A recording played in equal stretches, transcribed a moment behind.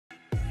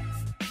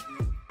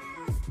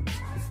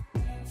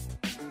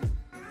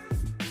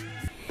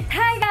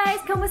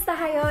Kamusta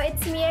kayo?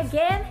 It's me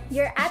again,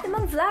 your ate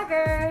mong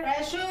vlogger.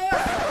 Precious!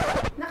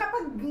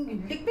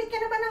 Nakapag-ligpit ka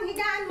na ba ng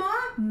higaan mo?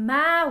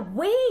 Ma,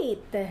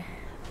 wait!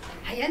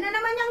 Ayan na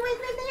naman yung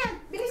wait na yan.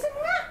 Bilisan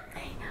mo nga!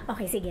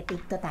 Okay, sige,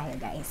 take to tayo,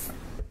 guys.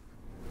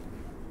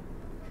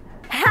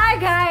 Hi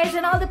guys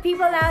and all the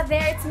people out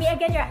there, it's me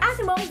again, your ate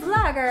mong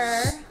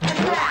vlogger.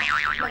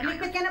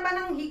 Magligpit ka na ba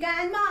ng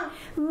higaan mo?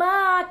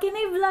 Ma, can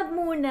I vlog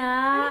muna?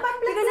 Ano ba,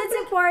 vlog? Because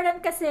it's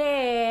important kasi.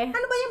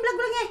 Ano ba yung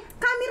vlog eh?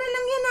 Camera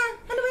lang yan ah.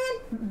 Ano ba yan?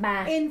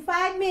 Ma. In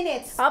 5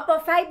 minutes.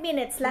 Opo, 5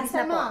 minutes. Last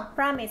Bilisan na po. mo.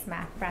 Promise,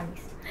 ma.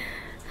 Promise.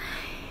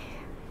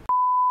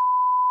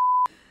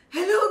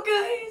 Hello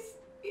guys!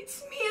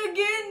 It's me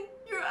again,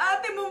 your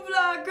ate mong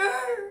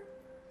vlogger.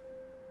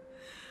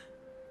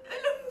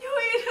 Alam nyo,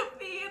 hirap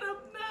na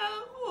hirap na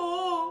ako.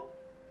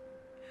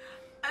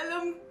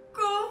 Alam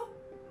ko,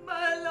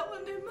 mahal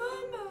ako ni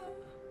Mama.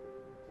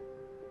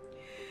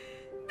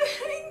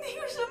 Pero hindi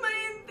ko siya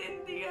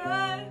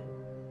maintindihan.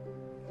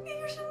 Hindi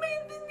ko siya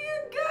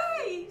maintindihan,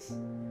 guys.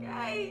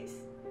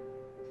 Guys.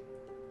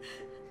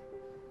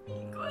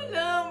 Hindi ko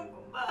alam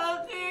kung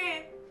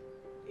bakit.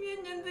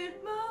 Ganyan din,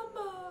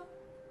 Mama.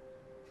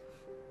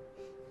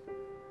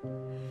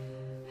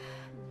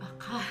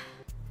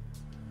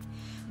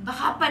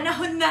 Baka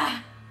panahon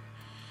na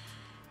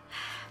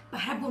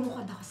para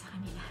bumukod ako sa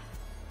kanila.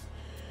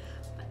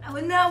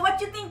 Panahon na.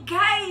 What you think,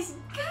 guys?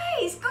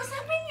 Guys,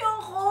 kausapin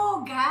niyo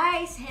ako.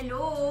 Guys,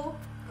 hello.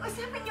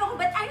 Kausapin niyo ako.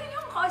 Ba't ayaw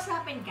niyo akong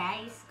kausapin,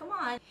 guys? Come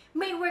on.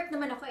 May work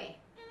naman ako eh.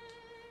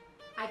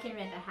 I can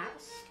rent a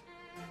house,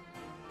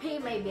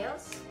 pay my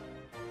bills,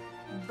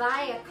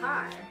 buy a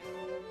car,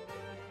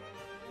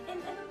 and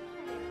ano na.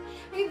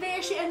 Ay,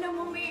 Beshi, alam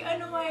mo, may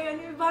ano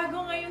ngayon, may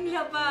bago ngayong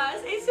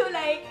labas. I so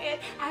like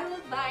it. I will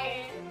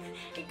buy it.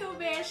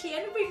 Ikaw, Beshi,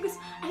 ano ba yung gusto?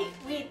 Ay,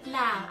 wait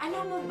lang.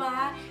 Alam mo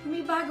ba,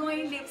 may bago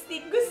ngayong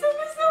lipstick. Gusto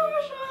mo siya,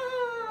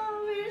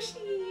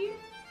 Beshi.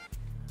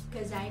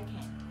 Because I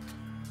can.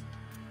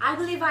 I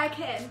believe I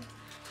can.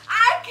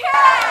 I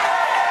can!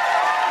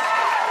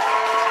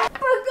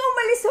 Pag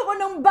umalis ako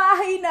ng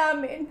bahay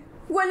namin,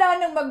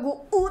 wala nang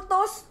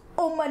mag-uutos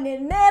o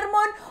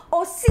maninermon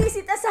o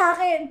sisita sa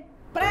akin.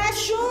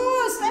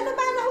 Precious! Ano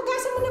ba?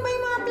 Nahugasan mo na ba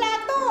yung mga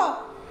plato?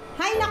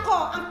 Hay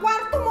nako, ang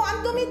kwarto mo,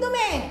 ang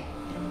dumi-dumi.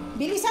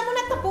 Bilisan mo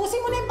na,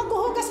 tapusin mo na yung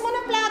paghuhugas mo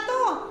ng plato.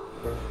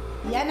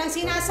 Yan ang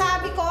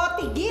sinasabi ko,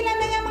 tigilan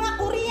na yung mga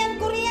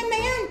Korean na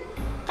yan.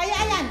 Kaya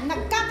ayan,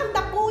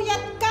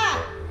 nagkakatapuyat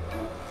ka.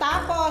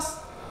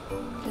 Tapos,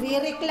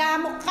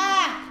 rireklamo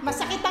ka.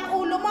 Masakit ang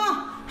ulo mo.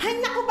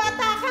 Hay nako,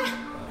 bata ka.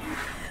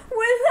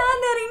 Wala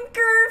na rin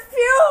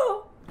curfew!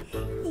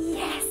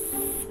 Yes!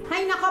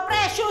 Hay nako,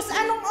 Precious,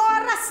 anong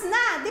oras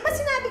na? Di ba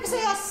sinabi ko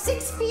sa'yo,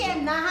 6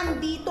 p.m. na,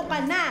 handito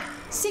ka na.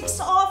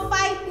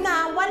 6:05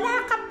 na,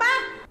 wala ka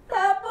pa.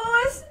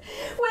 Tapos,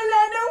 wala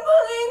nang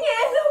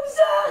mangingialam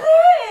sa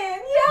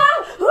akin!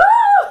 Yahoo!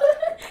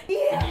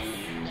 Yes!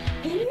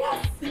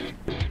 Yes!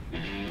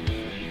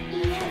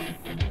 Yes!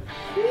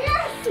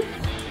 Yes!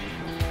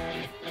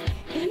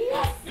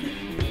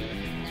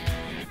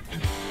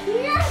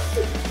 Yes!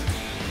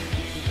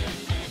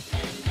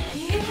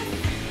 Yes!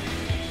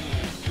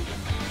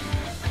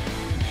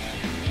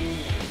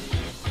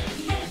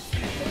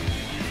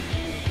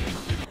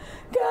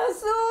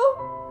 Kaso,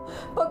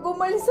 pag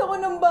umalis ako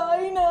ng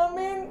bahay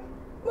namin,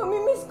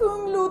 mamimiss ko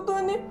yung luto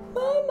ni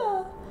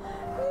Mama.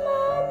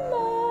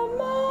 Mama,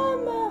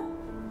 Mama.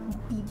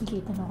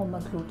 Pipilitan ako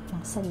magluto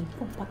ng sarili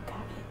kong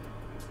pagkain.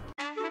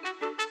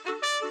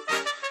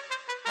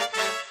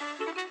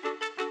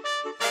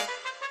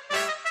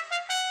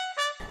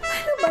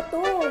 Ano ba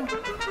to?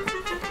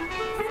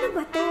 Ano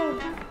ba to?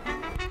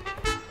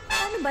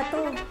 Ano ba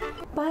to?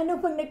 Paano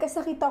pag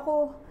nagkasakit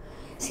ako?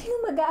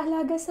 Sino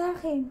mag-aalaga sa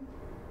akin?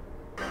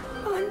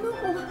 Ano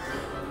ko?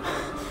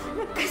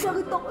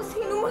 Nagkasakit ako.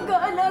 Sino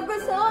mag-aalaga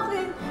sa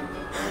akin?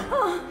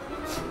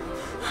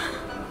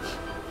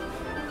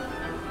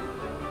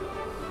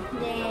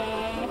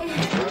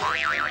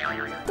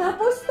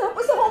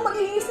 Tapos ako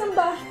mag-iingis ng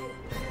bahay.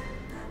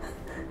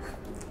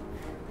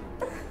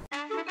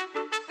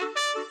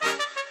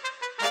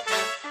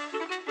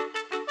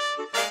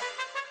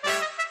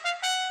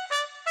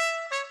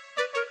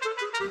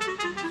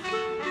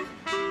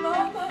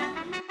 Mama.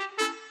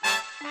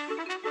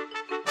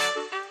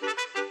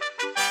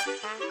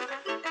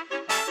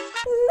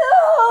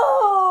 No!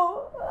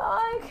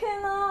 I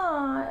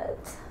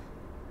cannot.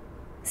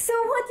 So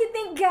what do you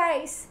think,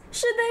 guys?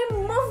 Should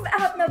I move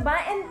out na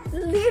ba and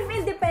live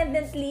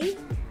independently?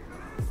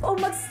 O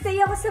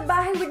magstay ako sa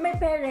bahay with my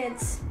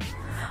parents?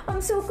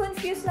 I'm so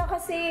confused na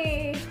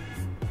kasi.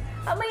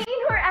 Am I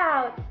in or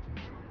out?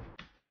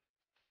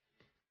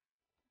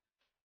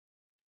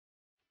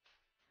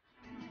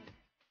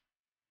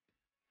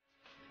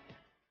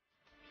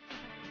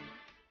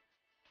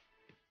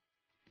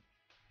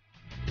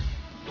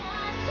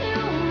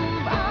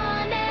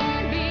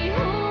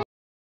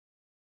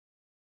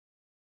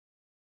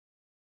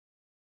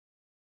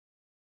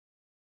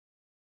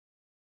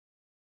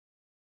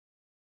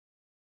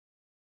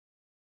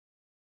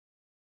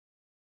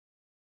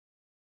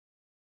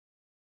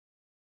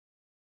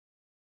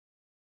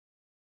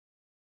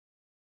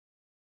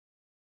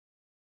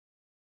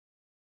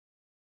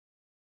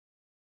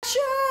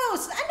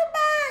 Shoes! Ano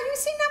ba? Yung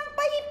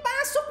sinampay,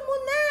 pasok mo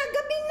na.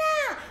 Gabi na.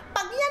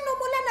 Pag yan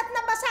umulan at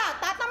nabasa,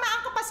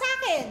 tatamaan ka pa sa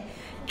akin.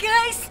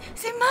 Guys,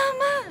 si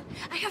Mama!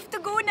 I have to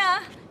go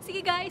na.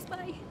 Sige guys,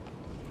 bye.